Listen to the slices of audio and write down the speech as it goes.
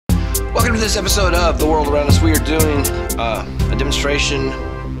Welcome to this episode of The World Around Us. We are doing a demonstration,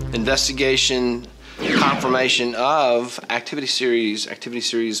 investigation, confirmation of activity series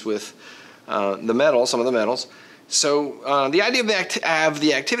with the metals, some of the metals. So the idea of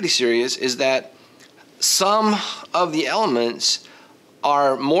the activity series is that some of the elements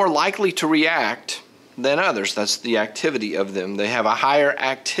are more likely to react than others. That's the activity of them. They have a higher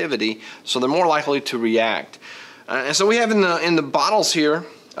activity, so they're more likely to react. And so we have in the bottles here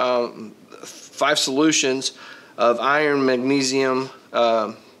 5 solutions of iron, magnesium,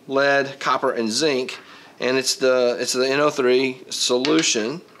 lead, copper, and zinc, and it's the NO3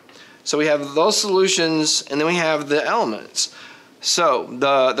 solution. So we have those solutions, and then we have the elements. So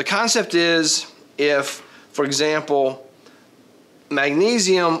the concept is, if, for example,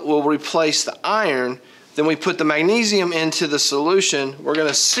 magnesium will replace the iron, then we put the magnesium into the solution, we're going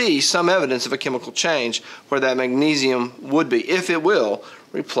to see some evidence of a chemical change where that magnesium would be, if it will,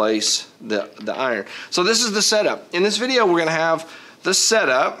 replace the iron. So this is the setup. In this video we're going to have the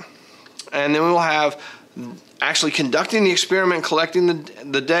setup, and then we will have actually conducting the experiment, collecting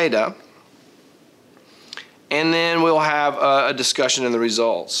the data, and then we'll have a discussion in the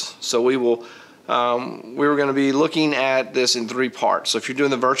results. So we're going to be looking at this in 3 parts. So if you're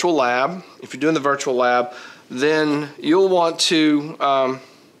doing the virtual lab, then you'll want to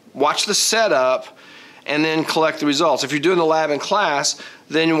watch the setup and then collect the results. If you're doing the lab in class,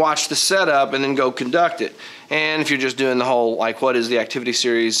 then you watch the setup and then go conduct it. And if you're just doing the whole, like, what is the activity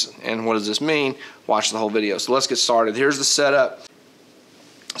series and what does this mean, watch the whole video. So let's get started. Here's the setup.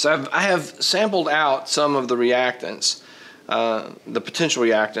 So I have sampled out some of the reactants, the potential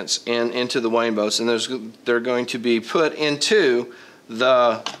reactants, into the weighing boats, and they're going to be put into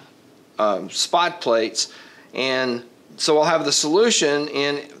the spot plates. And so I'll have the solution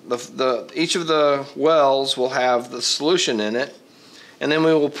in each of the wells will have the solution in it, and then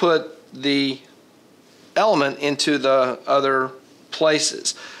we will put the element into the other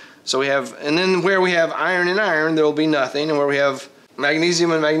places. So we have, and then where we have iron and iron, there will be nothing, and where we have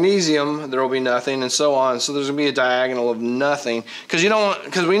magnesium and magnesium, there will be nothing, and so on. So there's going to be a diagonal of nothing, because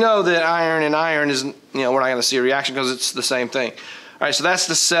we know that iron and iron is, we're not going to see a reaction because it's the same thing. All right, so that's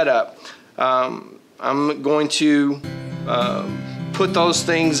the setup. I'm going to put those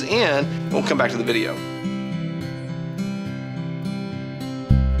things in, and we'll come back to the video.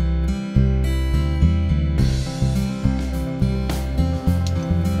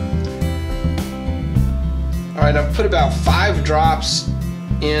 All right, I've put about 5 drops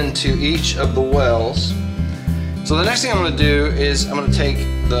into each of the wells. So the next thing I'm going to do is I'm going to take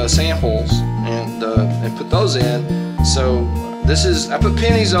the samples and put those in. So this is, I put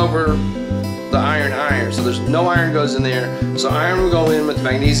pennies over the iron, so there's no iron goes in there. So iron will go in with the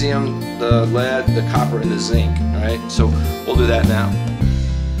magnesium, the lead, the copper, and the zinc. All right, so we'll do that now.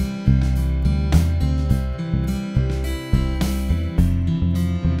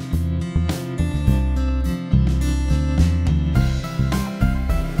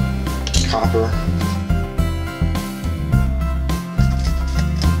 Copper.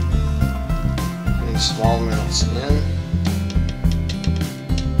 Putting small amounts in.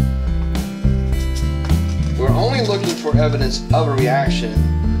 We're only looking for evidence of a reaction,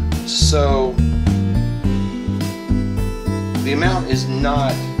 so the amount is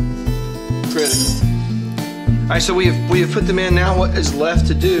not critical. All right, so we have put them in. Now what is left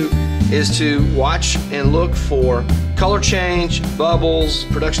to do is to watch and look for color change, bubbles,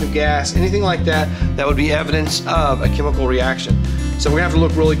 production of gas, anything like that that would be evidence of a chemical reaction. So we're going to have to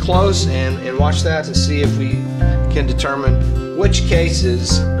look really close and watch that to see if we can determine which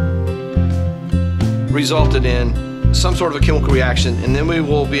cases resulted in some sort of a chemical reaction, and then we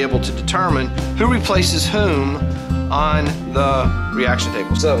will be able to determine who replaces whom on the reaction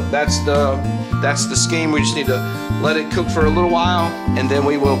table. So that's the scheme. We just need to let it cook for a little while, and then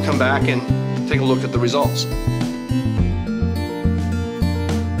we will come back and take a look at the results.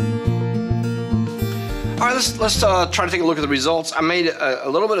 All right, let's try to take a look at the results. I made a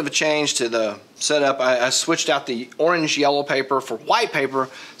little bit of a change to the setup. I switched out the orange yellow paper for white paper,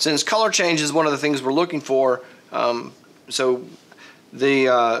 since color change is one of the things we're looking for. So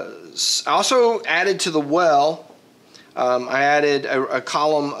I also added to the well, I added a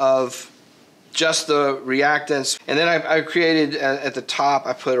column of just the reactants, and then I created at the top,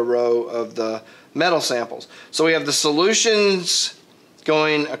 I put a row of the metal samples. So we have the solutions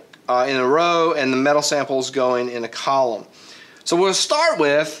going in a row and the metal samples going in a column. So we'll start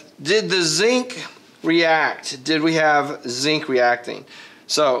with, did the zinc react? Did we have zinc reacting?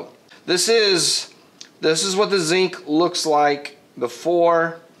 So this is what the zinc looks like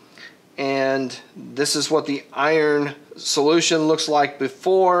before, and this is what the iron solution looks like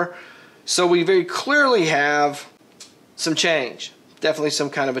before. So we very clearly have some change, definitely some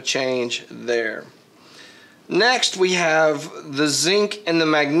kind of a change there. Next we have the zinc and the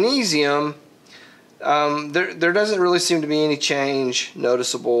magnesium. There doesn't really seem to be any change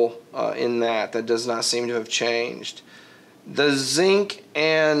noticeable in that. That does not seem to have changed. The zinc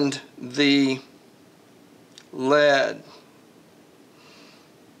and the lead,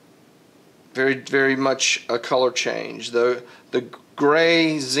 very much a color change. The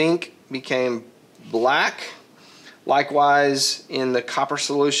gray zinc became black. Likewise, in the copper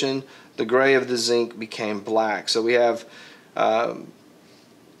solution, the gray of the zinc became black. So we have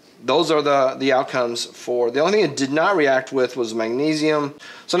those are the outcomes for. The only thing it did not react with was magnesium.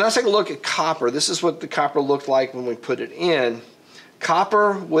 So now let's take a look at copper. This is what the copper looked like when we put it in.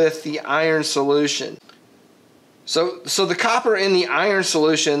 Copper with the iron solution. So the copper in the iron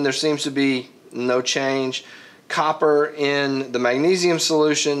solution, there seems to be no change. Copper in the magnesium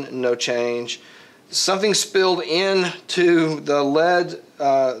solution, no change. Something spilled into the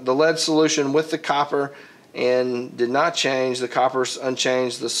lead solution with the copper and did not change. The copper's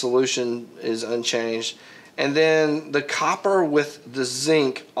unchanged, the solution is unchanged. And then the copper with the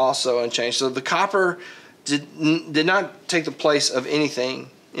zinc also unchanged. So the copper did not take the place of anything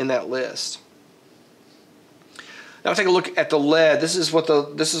in that list. Now take a look at the lead. This is what the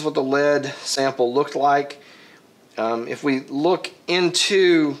lead sample looked like. If we look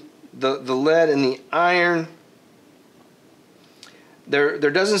into the lead and the iron,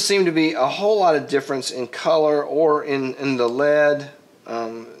 there doesn't seem to be a whole lot of difference in color or in the lead.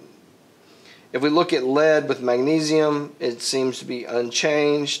 If we look at lead with magnesium, it seems to be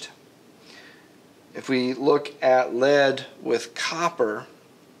unchanged. If we look at lead with copper,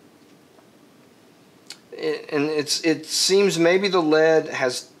 it seems maybe the lead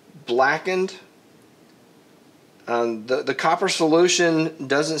has blackened. The copper solution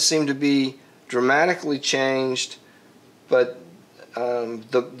doesn't seem to be dramatically changed, but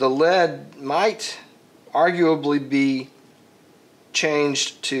the lead might arguably be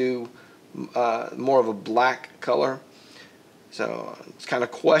changed to more of a black color. So it's kind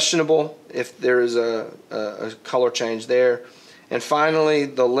of questionable if there is a color change there. And finally,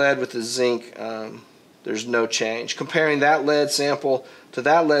 the lead with the zinc, there's no change. Comparing that lead sample to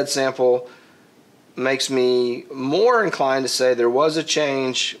that lead sample makes me more inclined to say there was a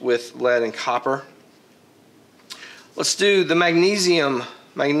change with lead and copper. Let's do the magnesium.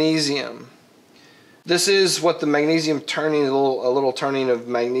 This is what the magnesium turning, a little turning of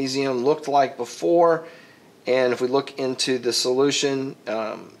magnesium looked like before. And if we look into the solution,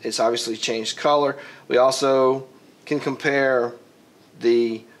 it's obviously changed color. We also can compare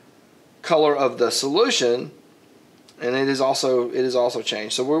the color of the solution, and it is also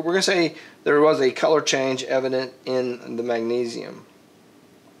changed. So we're going to say there was a color change evident in the magnesium.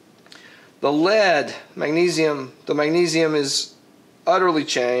 The lead, magnesium, the magnesium is utterly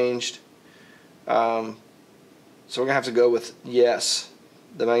changed. So we're going to have to go with yes,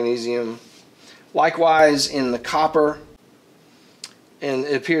 the magnesium. Likewise in the copper, and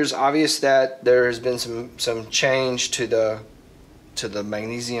it appears obvious that there has been some change to the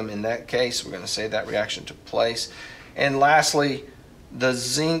magnesium in that case. We're going to say that reaction took place. And lastly, the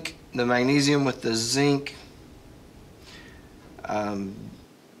zinc, the magnesium with the zinc,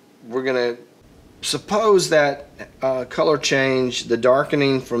 we're going to suppose that color change, the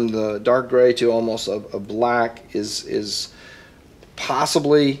darkening from the dark gray to almost a black is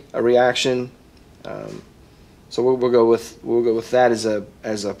possibly a reaction. So we'll go with that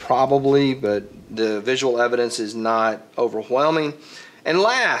as a probably, but the visual evidence is not overwhelming. And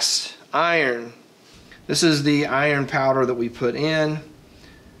last, iron. This is the iron powder that we put in.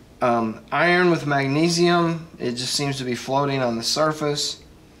 Iron with magnesium, it just seems to be floating on the surface.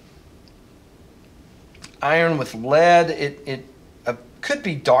 Iron with lead, it could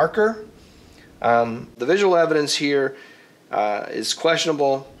be darker. The visual evidence here is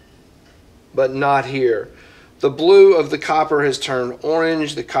questionable, but not here. The blue of the copper has turned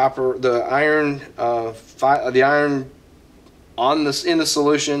orange. The iron in the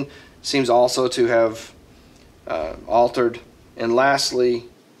solution seems also to have altered. And lastly,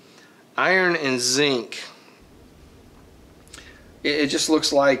 iron and zinc. It just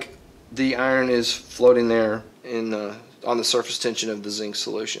looks like the iron is floating there on the surface tension of the zinc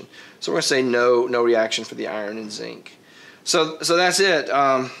solution. So we're going to say no reaction for the iron and zinc. So that's it.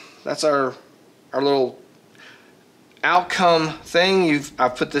 That's our little outcome thing.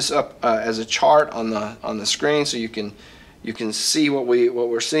 I've put this up as a chart on the screen so you can see what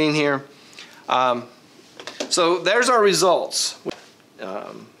we're seeing here. So there's our results,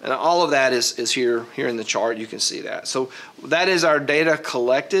 and all of that is here in the chart. You can see that. So that is our data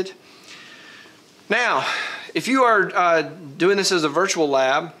collected. Now, if you are doing this as a virtual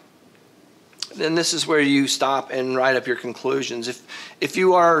lab, then this is where you stop and write up your conclusions. If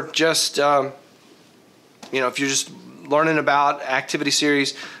you are just, if you're just learning about activity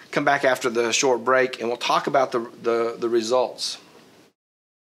series, come back after the short break and we'll talk about the results.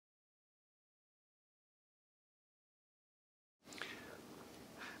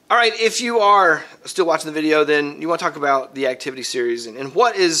 All right, if you are still watching the video, then you want to talk about the activity series and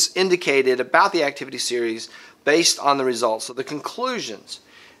what is indicated about the activity series based on the results, so the conclusions.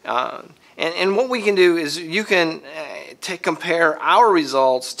 And what we can do is you can compare our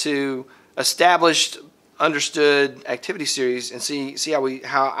results to established, understood activity series and see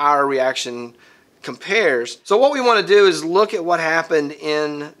how our reaction compares. So what we want to do is look at what happened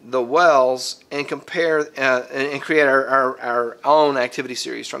in the wells and compare and create our own activity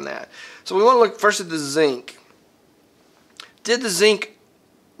series from that. So we want to look first at the zinc. Did the zinc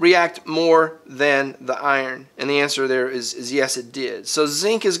react more than the iron? And the answer there is yes, it did. So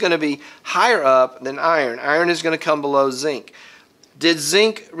zinc is going to be higher up than iron. Iron is going to come below zinc. Did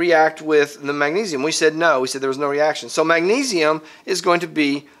zinc react with the magnesium? We said no. We said there was no reaction. So magnesium is going to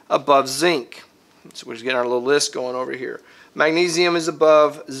be above zinc. So we're just getting our little list going over here. Magnesium is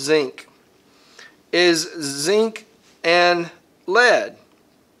above zinc. Is zinc and lead?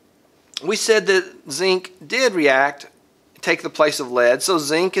 We said that zinc did react, take the place of lead. So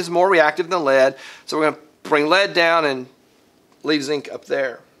zinc is more reactive than lead. So we're going to bring lead down and leave zinc up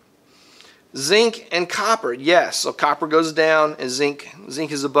there. Zinc and copper, yes. So copper goes down and zinc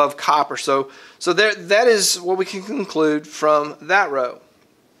is above copper. So that is what we can conclude from that row.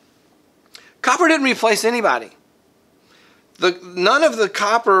 Copper didn't replace anybody. None of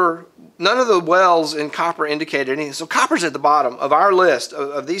the wells in copper indicated anything. So copper's at the bottom of our list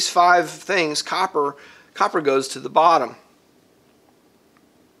of these 5 things. Copper goes to the bottom.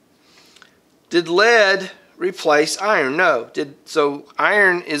 Did lead replace iron? No. So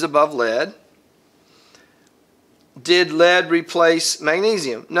iron is above lead. Did lead replace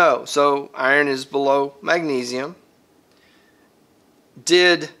magnesium? No. So iron is below magnesium.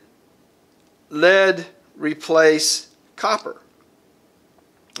 Did lead replace copper?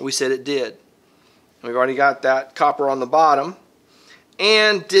 We said it did. We've already got that copper on the bottom.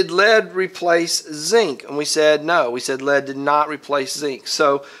 And did lead replace zinc? And we said no. We said lead did not replace zinc.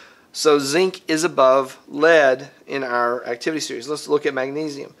 So zinc is above lead in our activity series. Let's look at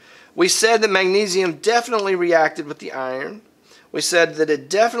magnesium. We said that magnesium definitely reacted with the iron. We said that it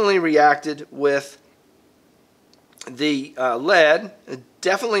definitely reacted with the lead.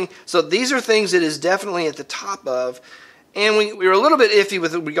 Definitely. So these are things it is definitely at the top of. And we were a little bit iffy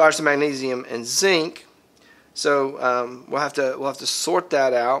with regards to magnesium and zinc. So we'll have to sort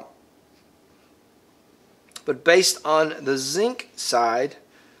that out. But based on the zinc side,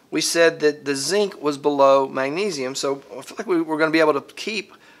 we said that the zinc was below magnesium. So I feel like we're going to be able to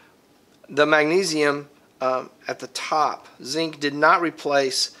keep the magnesium at the top. Zinc did not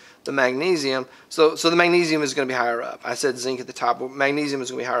replace the magnesium. So the magnesium is going to be higher up. I said zinc at the top, but magnesium is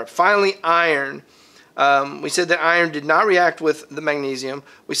going to be higher up. Finally, iron. We said that iron did not react with the magnesium.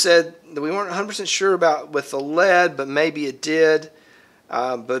 We said that we weren't 100% sure about with the lead, but maybe it did.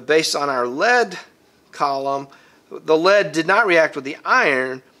 But based on our lead column, the lead did not react with the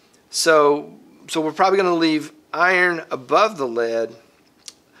iron. So we're probably going to leave iron above the lead.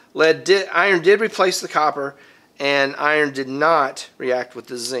 Iron did replace the copper, and iron did not react with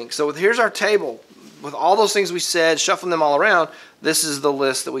the zinc. So here's our table. With all those things we said, shuffling them all around, this is the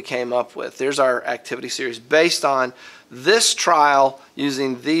list that we came up with. There's our activity series based on this trial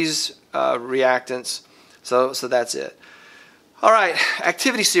using these reactants. So that's it. All right,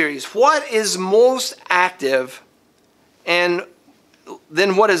 activity series. What is most active, and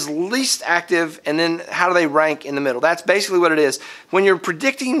then what is least active, and then how do they rank in the middle? That's basically what it is. When you're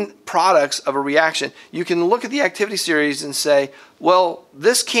predicting products of a reaction, you can look at the activity series and say, well,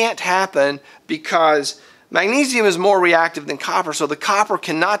 this can't happen because magnesium is more reactive than copper, so the copper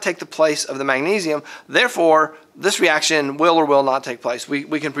cannot take the place of the magnesium. Therefore, this reaction will or will not take place.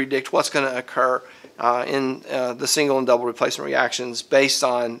 We can predict what's going to occur in the single and double replacement reactions based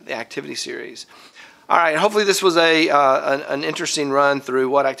on the activity series. All right, hopefully this was an interesting run through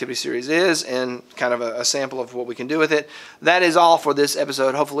what activity series is and kind of a sample of what we can do with it. That is all for this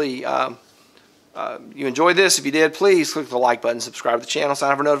episode. Hopefully you enjoyed this. If you did, please click the like button, subscribe to the channel,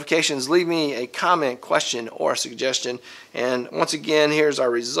 sign up for notifications, leave me a comment, question, or a suggestion. And once again, here's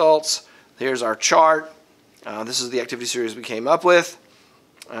our results. Here's our chart. This is the activity series we came up with.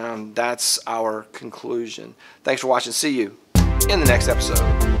 That's our conclusion. Thanks for watching. See you in the next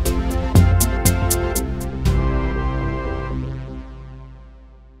episode.